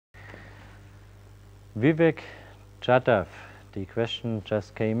Vivek Jadhav, the question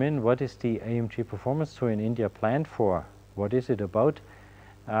just came in. What is the AMG Performance Tour in India planned for? What is it about?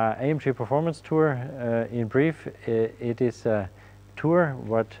 AMG Performance Tour, in brief, it is a tour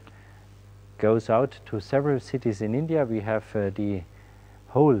what goes out to several cities in India. We have the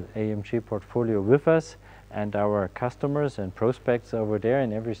whole AMG portfolio with us, and our customers and prospects over there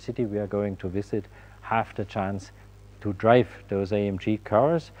in every city we are going to visit have the chance to drive those AMG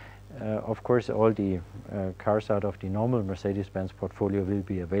cars. Of course, all the cars out of the normal Mercedes-Benz portfolio will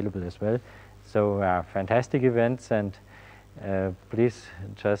be available as well. So fantastic events, and please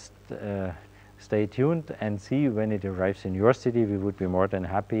just stay tuned and see when it arrives in your city. We would be more than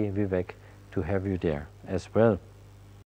happy, Vivek, to have you there as well.